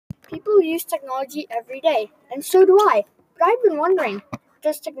People use technology every day, and so do I. But I've been wondering,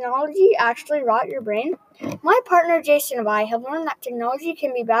 does technology actually rot your brain? My partner Jason and I have learned that technology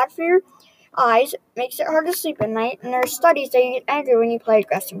can be bad for your eyes, makes it hard to sleep at night, and there are studies that you get angry when you play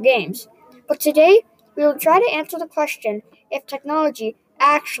aggressive games. But today, we will try to answer the question if technology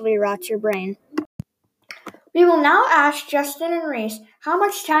actually rots your brain. We will now ask Justin and Reese how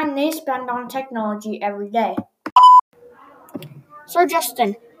much time they spend on technology every day. So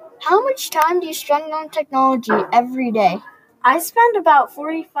Justin, how much time do you spend on technology every day? I spend about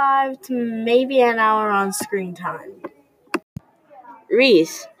 45 to maybe an hour on screen time.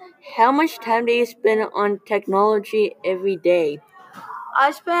 Reese, how much time do you spend on technology every day?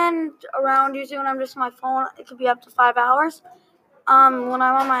 I spend around, usually when I'm just on my phone, it could be up to 5 hours. When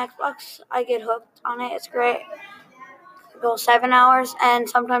I'm on my Xbox, I get hooked on it. It's great. It goes 7 hours, and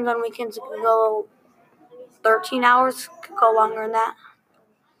sometimes on weekends it can go 13 hours. It could go longer than that.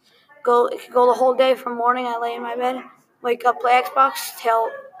 It could go the whole day from morning. I lay in my bed, wake up, play Xbox till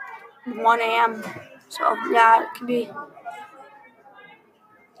 1 a.m. So yeah, it could be.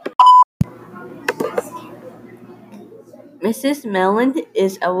 Mrs. Melland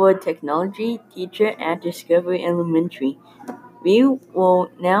is our technology teacher at Discovery Elementary. We will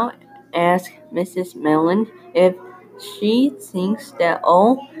now ask Mrs. Melland if she thinks that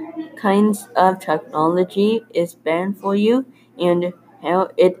all kinds of technology is bad for you and how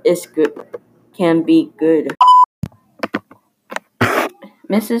it can be good.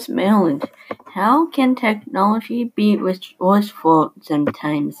 Mrs. Melland, how can technology be resourceful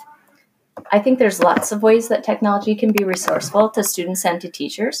sometimes? I think there's lots of ways that technology can be resourceful to students and to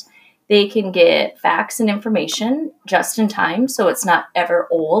teachers. They can get facts and information just in time, so it's not ever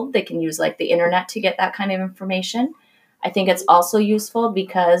old. They can use like the internet to get that kind of information. I think it's also useful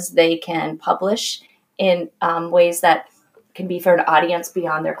because they can publish in ways that can be for an audience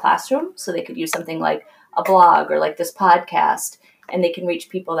beyond their classroom. So they could use something like a blog or like this podcast, and they can reach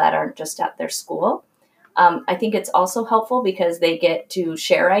people that aren't just at their school. I think it's also helpful because they get to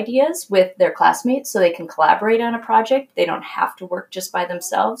share ideas with their classmates so they can collaborate on a project. They don't have to work just by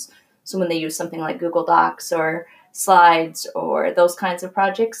themselves. So when they use something like Google Docs or Slides or those kinds of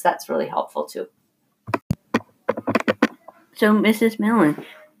projects, that's really helpful too. So, Mrs. Mellon,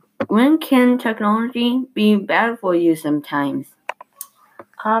 when can technology be bad for you sometimes?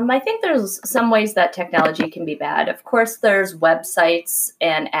 I think there's some ways that technology can be bad. Of course, there's websites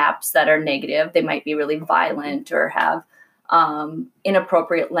and apps that are negative. They might be really violent or have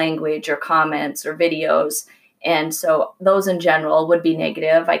inappropriate language or comments or videos. And so those in general would be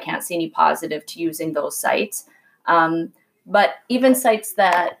negative. I can't see any positive to using those sites. But even sites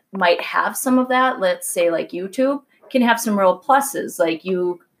that might have some of that, let's say like YouTube, can have some real pluses. Like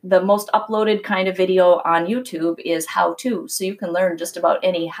the most uploaded kind of video on YouTube is how-to. So you can learn just about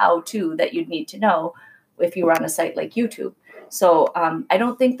any how-to that you'd need to know if you were on a site like YouTube. So I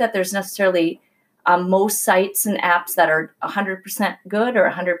don't think that there's necessarily most sites and apps that are 100% good or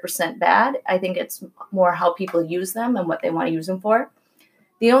 100% bad. I think it's more how people use them and what they want to use them for.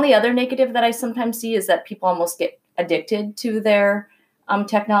 The only other negative that I sometimes see is that people almost get addicted to their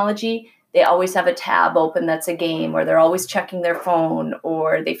technology. They always have a tab open that's a game, or they're always checking their phone,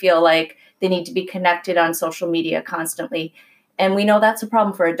 or they feel like they need to be connected on social media constantly. And we know that's a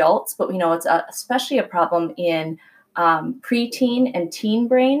problem for adults, but we know it's especially a problem in preteen and teen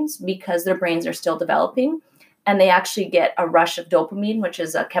brains because their brains are still developing. And they actually get a rush of dopamine, which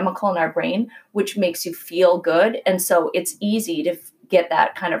is a chemical in our brain, which makes you feel good. And so it's easy to get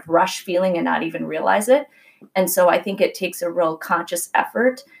that kind of rush feeling and not even realize it. And so I think it takes a real conscious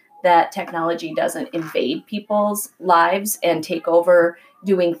effort that technology doesn't invade people's lives and take over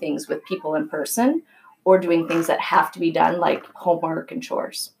doing things with people in person or doing things that have to be done like homework and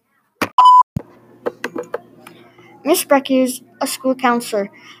chores. Miss Brecky is a school counselor.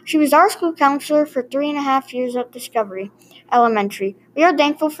 She was our school counselor for 3.5 years at Discovery Elementary. We are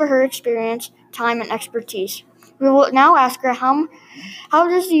thankful for her experience, time, and expertise. We will now ask her how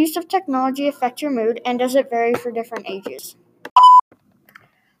does the use of technology affect your mood, and does it vary for different ages?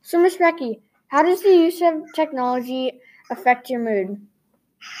 So, Miss Brecky, how does the use of technology affect your mood?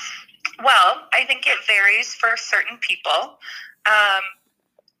 Well, I think it varies for certain people.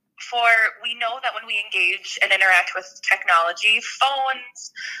 We know that when we engage and interact with technology,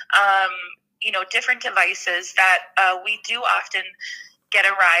 phones, different devices, that we do often get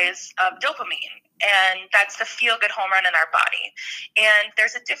a rise of dopamine. And that's the feel-good home run in our body. And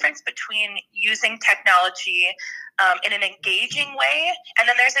there's a difference between using technology in an engaging way, and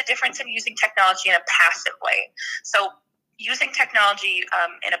then there's a difference in using technology in a passive way. So using technology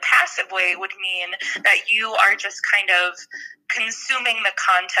in a passive way would mean that you are just kind of consuming the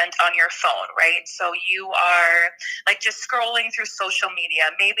content on your phone, right? So you are like just scrolling through social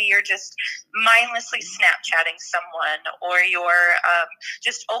media. Maybe you're just mindlessly Snapchatting someone, or you're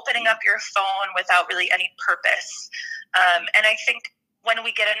just opening up your phone without really any purpose. And I think when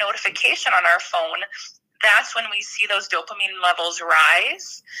we get a notification on our phone, that's when we see those dopamine levels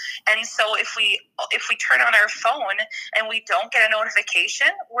rise. And so if we turn on our phone and we don't get a notification,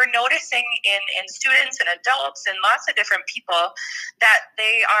 we're noticing in students and adults and lots of different people that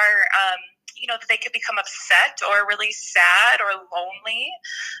they are that they could become upset or really sad or lonely,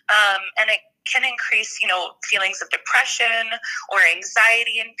 and it can increase feelings of depression or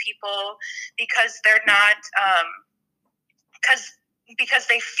anxiety in people because they're not because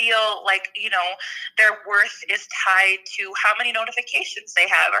they feel like, their worth is tied to how many notifications they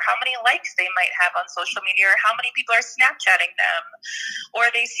have or how many likes they might have on social media or how many people are Snapchatting them, or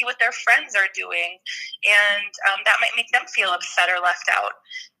they see what their friends are doing, and that might make them feel upset or left out.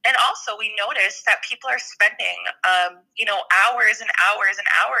 And also we notice that people are spending, hours and hours and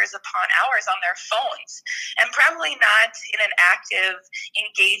hours upon hours on their phones, and probably not in an active,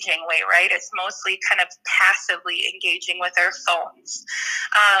 engaging way, right? It's mostly kind of passively engaging with their phones.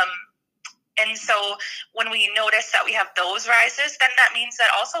 And so when we notice that we have those rises, then that means that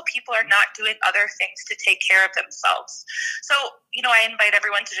also people are not doing other things to take care of themselves. So, I invite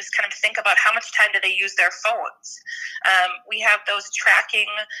everyone to just kind of think about how much time do they use their phones. We have those tracking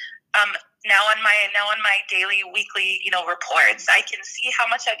now on my daily, weekly, reports. I can see how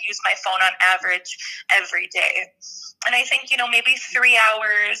much I've used my phone on average every day. And I think, maybe 3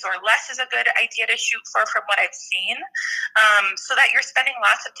 hours or less is a good idea to shoot for from what I've seen, so that you're spending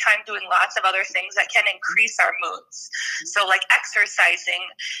lots of time doing lots of other things that can increase our moods. So like exercising,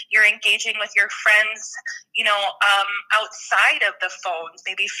 you're engaging with your friends, outside of the phones,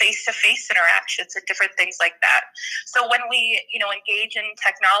 maybe face-to-face interactions and different things like that. So when we, engage in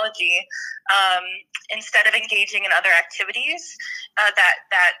technology, instead of engaging in other activities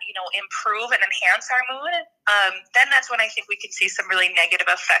that improve and enhance our mood, then that's when I think we could see some really negative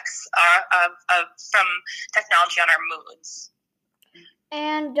effects from technology on our moods.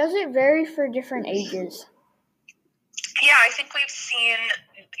 And does it vary for different ages? Yeah, I think we've seen,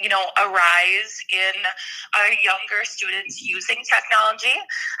 a rise in our younger students using technology.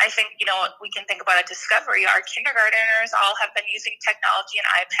 I think, we can think about a discovery. Our kindergartners all have been using technology and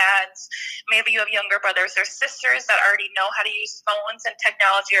iPads. Maybe you have younger brothers or sisters that already know how to use phones and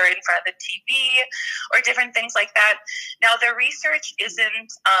technology, or in front of the TV or different things like that. Now, the research isn't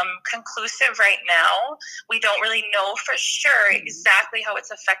conclusive right now. We don't really know for sure exactly how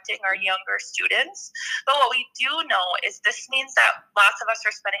it's affecting our younger students. But what we do know is this means that lots of us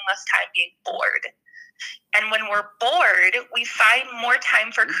are spending less time being bored. And when we're bored, we find more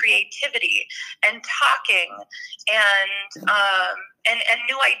time for creativity and talking and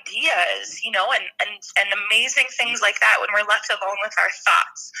new ideas, and amazing things like that when we're left alone with our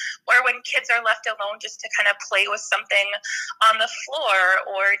thoughts, or when kids are left alone just to kind of play with something on the floor,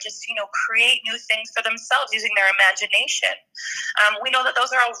 or just, create new things for themselves using their imagination. We know that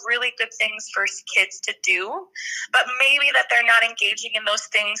those are all really good things for kids to do, but maybe that they're not engaging in those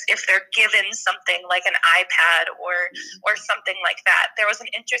things if they're given something like an iPad or something like that. There was an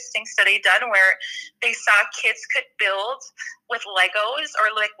interesting study done where they saw kids could build with Legos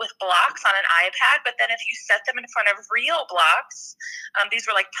or like with blocks on an iPad, but then if you set them in front of real blocks, these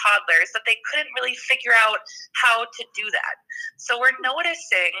were like toddlers, that they couldn't really figure out how to do that. So we're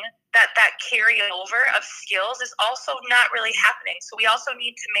noticing that carryover of skills is also not really happening. So we also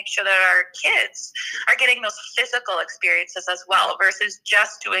need to make sure that our kids are getting those physical experiences as well, versus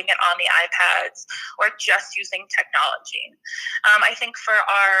just doing it on the iPads or just using technology. I think for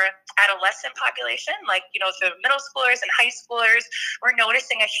our adolescent population, like, the middle schoolers and high schoolers, we're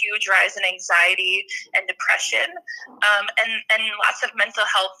noticing a huge rise in anxiety and depression, and lots of mental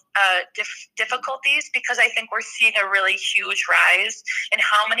health difficulties, because I think we're seeing a really huge rise in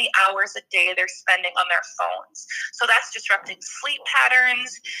how many hours a day they're spending on their phones. So that's disrupting sleep patterns.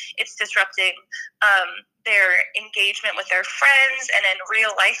 It's disrupting their engagement with their friends and in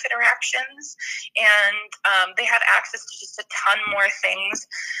real life interactions. And they have access to just a ton more things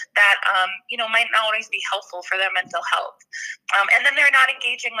that, might not always be helpful for their mental health. And then they're not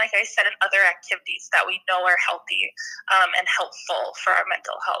engaging, like I said, in other activities that we know are healthy and helpful for our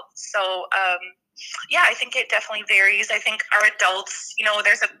mental health. So, yeah, I think it definitely varies. I think our adults,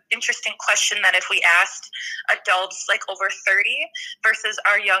 there's an interesting question that if we asked adults like over 30 versus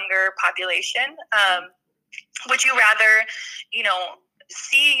our younger population, would you rather,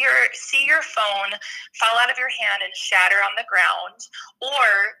 see your phone fall out of your hand and shatter on the ground,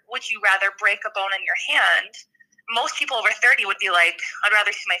 or would you rather break a bone in your hand? Most people over 30 would be like, I'd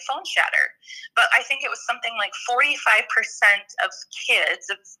rather see my phone shatter. But I think it was something like 45% of kids,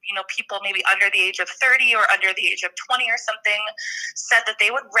 of people maybe under the age of 30 or under the age of 20 or something, said that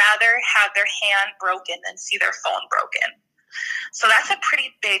they would rather have their hand broken than see their phone broken. So that's a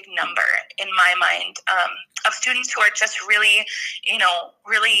pretty big number in my mind, of students who are just really,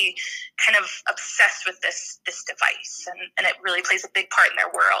 really kind of obsessed with this device, and it really plays a big part in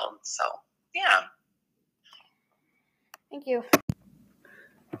their world. So, yeah. Thank you.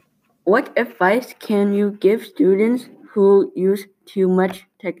 What advice can you give students who use too much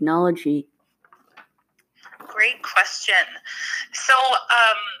technology? Great question. So,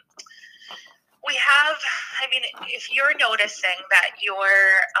 if you're noticing that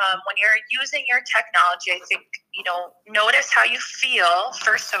when you're using your technology, I think, notice how you feel,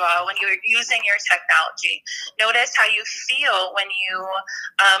 first of all, when you're using your technology. Notice how you feel when you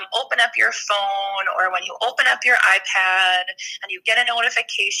open up your phone, or when you open up your iPad and you get a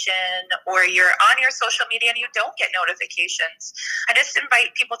notification, or you're on your social media and you don't get notifications. I just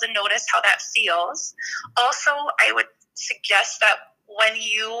invite people to notice how that feels. Also, I would suggest that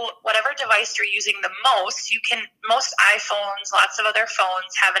whatever device you're using the most, most iPhones, lots of other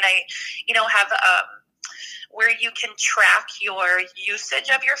phones have where you can track your usage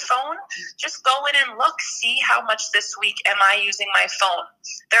of your phone. Just go in and look, see how much this week am I using my phone.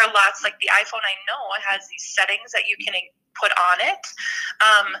 There are lots, like the iPhone I know has these settings that you can put on it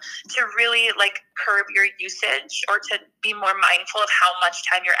to really curb your usage, or to be more mindful of how much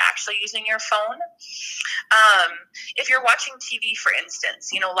time you're actually using your phone. If you're watching TV, for instance,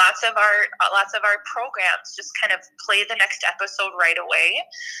 lots of our programs just kind of play the next episode right away.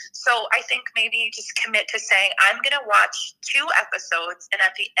 So I think maybe just commit to saying, I'm going to watch 2 episodes, and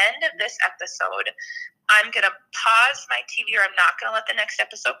at the end of this episode, I'm going to pause my TV, or I'm not going to let the next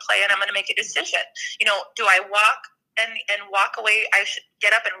episode play, and I'm going to make a decision. Do I walk and walk away? I should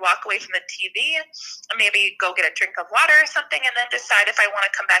get up and walk away from the TV, and maybe go get a drink of water or something, and then decide if I want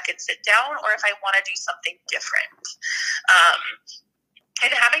to come back and sit down, or if I want to do something different. And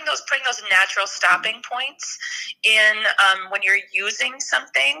putting those natural stopping points in when you're using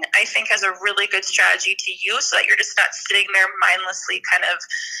something, I think is a really good strategy to use, so that you're just not sitting there mindlessly kind of,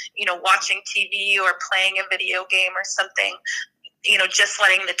 watching TV or playing a video game or something, just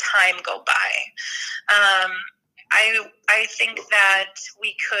letting the time go by. I think that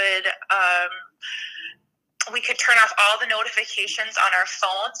we could turn off all the notifications on our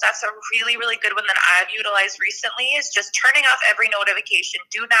phones. That's a really, really good one that I've utilized recently, is just turning off every notification.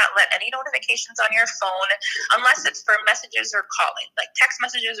 Do not let any notifications on your phone, unless it's for messages or calling. Like text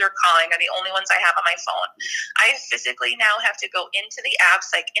messages or calling are the only ones I have on my phone. I physically now have to go into the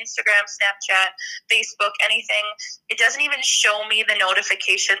apps like Instagram, Snapchat, Facebook, anything. It doesn't even show me the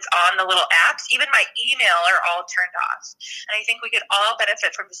notifications on the little apps. Even my email are all turned off. And I think we could all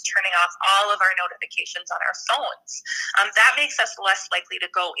benefit from just turning off all of our notifications on our phones. That makes us less likely to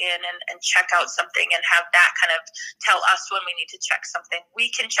go in and check out something and have that kind of tell us when we need to check something.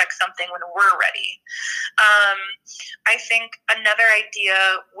 We can check something when we're ready. I think another idea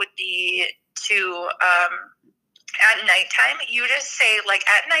would be to at nighttime, you just say,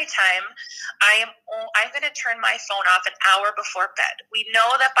 at nighttime, I'm going to turn my phone off an hour before bed. We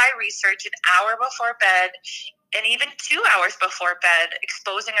know that by research, an hour before bed, and even 2 hours before bed,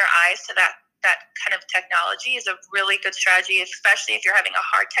 exposing our eyes to that kind of technology is a really good strategy, especially if you're having a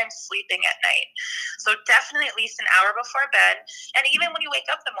hard time sleeping at night. So definitely at least an hour before bed. And even when you wake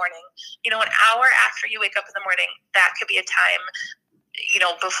up in the morning, an hour after you wake up in the morning, that could be a time,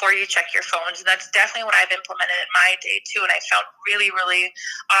 before you check your phones. And that's definitely what I've implemented in my day too. And I found really, really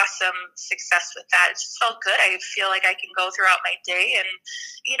awesome success with that. It just felt good. I feel like I can go throughout my day and,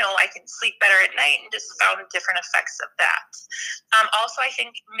 I can sleep better at night, and just found different effects of that. Also, I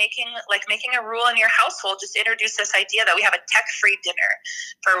think making a rule in your household, just introduce this idea that we have a tech-free dinner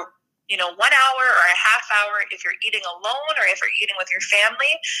for 1 hour or a half hour. If you're eating alone, or if you're eating with your family,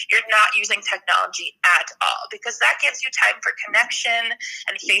 you're not using technology at all, because that gives you time for connection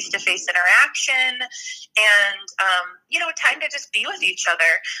and face-to-face interaction, and time to just be with each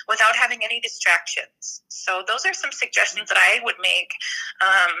other without having any distractions. So those are some suggestions that I would make,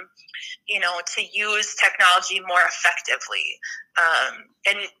 to use technology more effectively.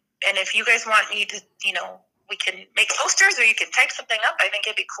 And if you guys want me to, we can make posters, or you can type something up. I think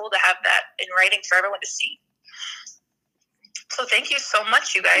it'd be cool to have that in writing for everyone to see. So thank you so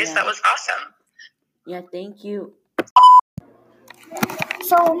much, you guys. Yeah. That was awesome. Yeah, thank you.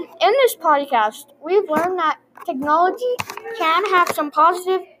 So in this podcast, we've learned that technology can have some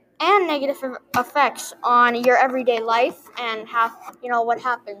positive and negative effects on your everyday life and what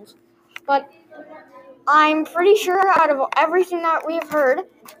happens. But I'm pretty sure out of everything that we've heard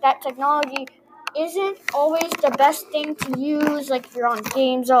that technology isn't always the best thing to use, like if you're on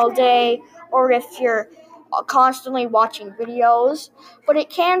games all day or if you're constantly watching videos. But it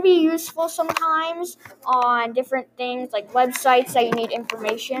can be useful sometimes on different things like websites that you need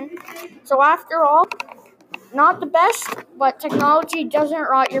information. So after all, not the best, but technology doesn't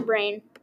rot your brain.